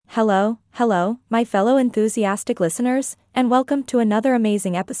Hello, my fellow enthusiastic listeners, and welcome to another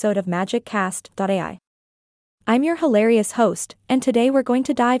amazing episode of MagicCast.ai. I'm your hilarious host, and today we're going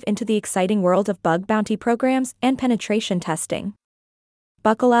to dive into the exciting world of bug bounty programs and penetration testing.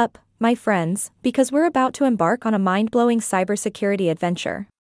 Buckle up, my friends, because we're about to embark on a mind-blowing cybersecurity adventure.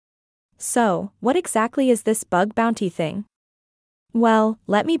 So, what exactly is this bug bounty thing? Well,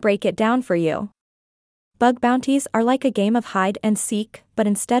 let me break it down for you. Bug bounties are like a game of hide and seek, but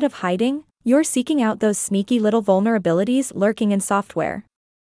instead of hiding, you're seeking out those sneaky little vulnerabilities lurking in software.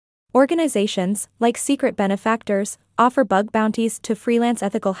 Organizations, like secret benefactors, offer bug bounties to freelance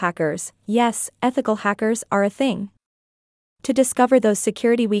ethical hackers. Yes, ethical hackers are a thing. To discover those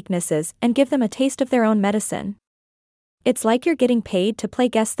security weaknesses and give them a taste of their own medicine. It's like you're getting paid to play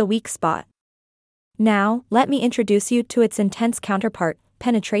guess the weak spot. Now, let me introduce you to its intense counterpart,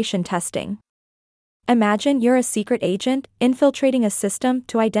 penetration testing. Imagine you're a secret agent infiltrating a system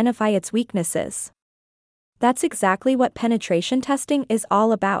to identify its weaknesses. That's exactly what penetration testing is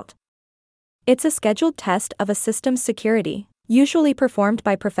all about. It's a scheduled test of a system's security, usually performed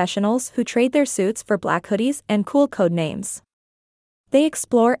by professionals who trade their suits for black hoodies and cool code names. They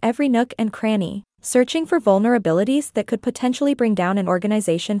explore every nook and cranny, searching for vulnerabilities that could potentially bring down an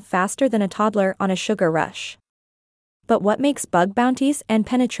organization faster than a toddler on a sugar rush. But what makes bug bounties and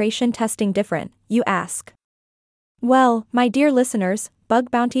penetration testing different, you ask? Well, my dear listeners, bug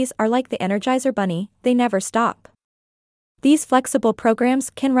bounties are like the Energizer Bunny, they never stop. These flexible programs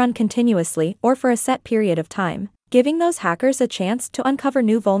can run continuously or for a set period of time, giving those hackers a chance to uncover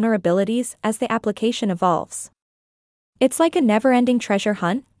new vulnerabilities as the application evolves. It's like a never-ending treasure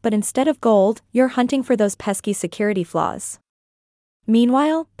hunt, but instead of gold, you're hunting for those pesky security flaws.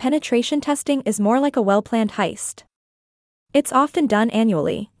 Meanwhile, penetration testing is more like a well-planned heist. It's often done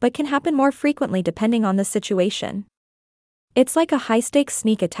annually, but can happen more frequently depending on the situation. It's like a high-stakes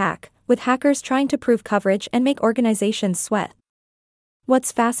sneak attack, with hackers trying to prove coverage and make organizations sweat.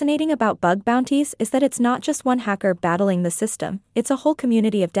 What's fascinating about bug bounties is that it's not just one hacker battling the system, it's a whole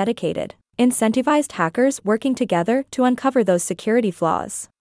community of dedicated, incentivized hackers working together to uncover those security flaws.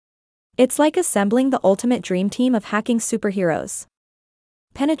 It's like assembling the ultimate dream team of hacking superheroes.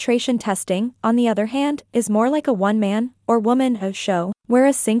 Penetration testing, on the other hand, is more like a one-man or woman show, where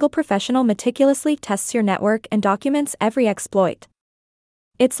a single professional meticulously tests your network and documents every exploit.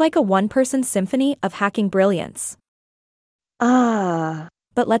 It's like a one-person symphony of hacking brilliance. But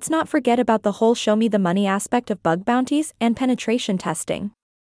let's not forget about the whole show-me-the-money aspect of bug bounties and penetration testing.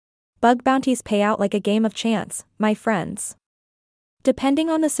 Bug bounties pay out like a game of chance, my friends. Depending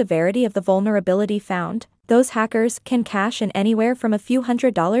on the severity of the vulnerability found, those hackers can cash in anywhere from a few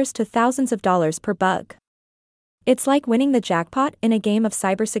 $100s to thousands of dollars per bug. It's like winning the jackpot in a game of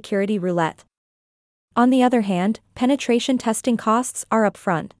cybersecurity roulette. On the other hand, penetration testing costs are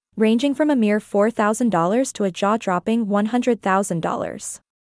upfront, ranging from a mere $4,000 to a jaw-dropping $100,000.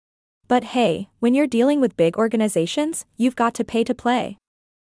 But hey, when you're dealing with big organizations, you've got to pay to play.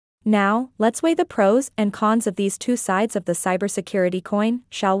 Now, let's weigh the pros and cons of these two sides of the cybersecurity coin,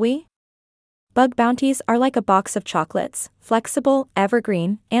 shall we? Bug bounties are like a box of chocolates, flexible,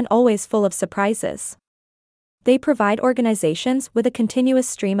 evergreen, and always full of surprises. They provide organizations with a continuous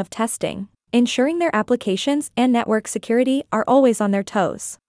stream of testing, ensuring their applications and network security are always on their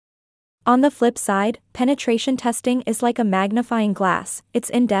toes. On the flip side, penetration testing is like a magnifying glass, it's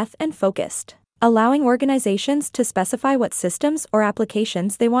in-depth and focused, allowing organizations to specify what systems or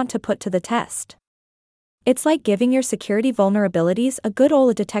applications they want to put to the test. It's like giving your security vulnerabilities a good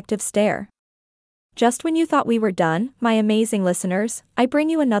old detective stare. Just when you thought we were done, my amazing listeners, I bring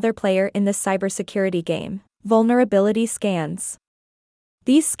you another player in this cybersecurity game, vulnerability scans.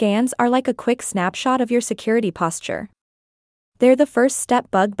 These scans are like a quick snapshot of your security posture. They're the first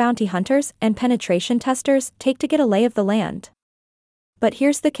step bug bounty hunters and penetration testers take to get a lay of the land. But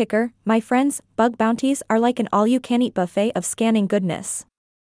here's the kicker, my friends, bug bounties are like an all-you-can-eat buffet of scanning goodness.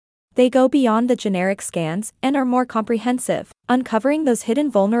 They go beyond the generic scans and are more comprehensive, uncovering those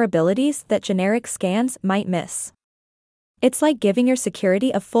hidden vulnerabilities that generic scans might miss. It's like giving your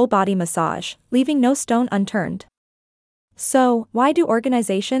security a full-body massage, leaving no stone unturned. So, why do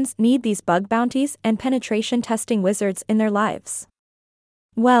organizations need these bug bounties and penetration testing wizards in their lives?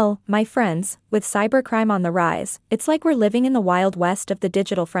 Well, my friends, with cybercrime on the rise, it's like we're living in the Wild West of the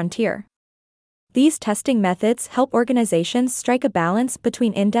digital frontier. These testing methods help organizations strike a balance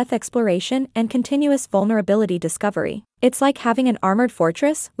between in-depth exploration and continuous vulnerability discovery. It's like having an armored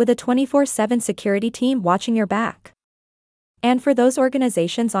fortress with a 24/7 security team watching your back. And for those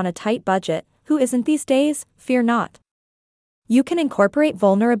organizations on a tight budget, who isn't these days, fear not. You can incorporate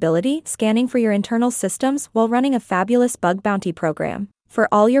vulnerability scanning for your internal systems while running a fabulous bug bounty program. for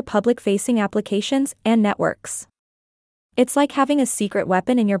all your public-facing applications and networks. It's like having a secret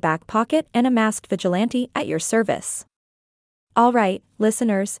weapon in your back pocket and a masked vigilante at your service. Alright,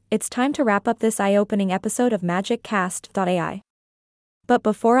 listeners, it's time to wrap up this eye-opening episode of MagicCast.ai. But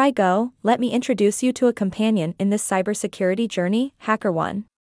before I go, let me introduce you to a companion in this cybersecurity journey, HackerOne.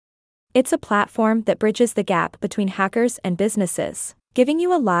 It's a platform that bridges the gap between hackers and businesses, giving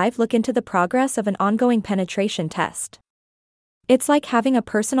you a live look into the progress of an ongoing penetration test. It's like having a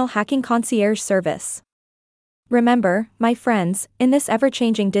personal hacking concierge service. Remember, my friends, in this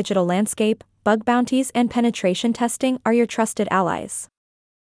ever-changing digital landscape, bug bounties and penetration testing are your trusted allies.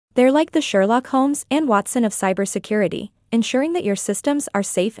 They're like the Sherlock Holmes and Watson of cybersecurity, ensuring that your systems are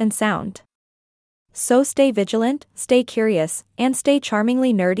safe and sound. So stay vigilant, stay curious, and stay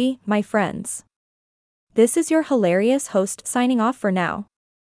charmingly nerdy, my friends. This is your hilarious host signing off for now.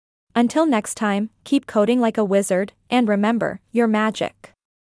 Until next time, keep coding like a wizard, and remember, you're magic.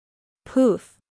 Poof.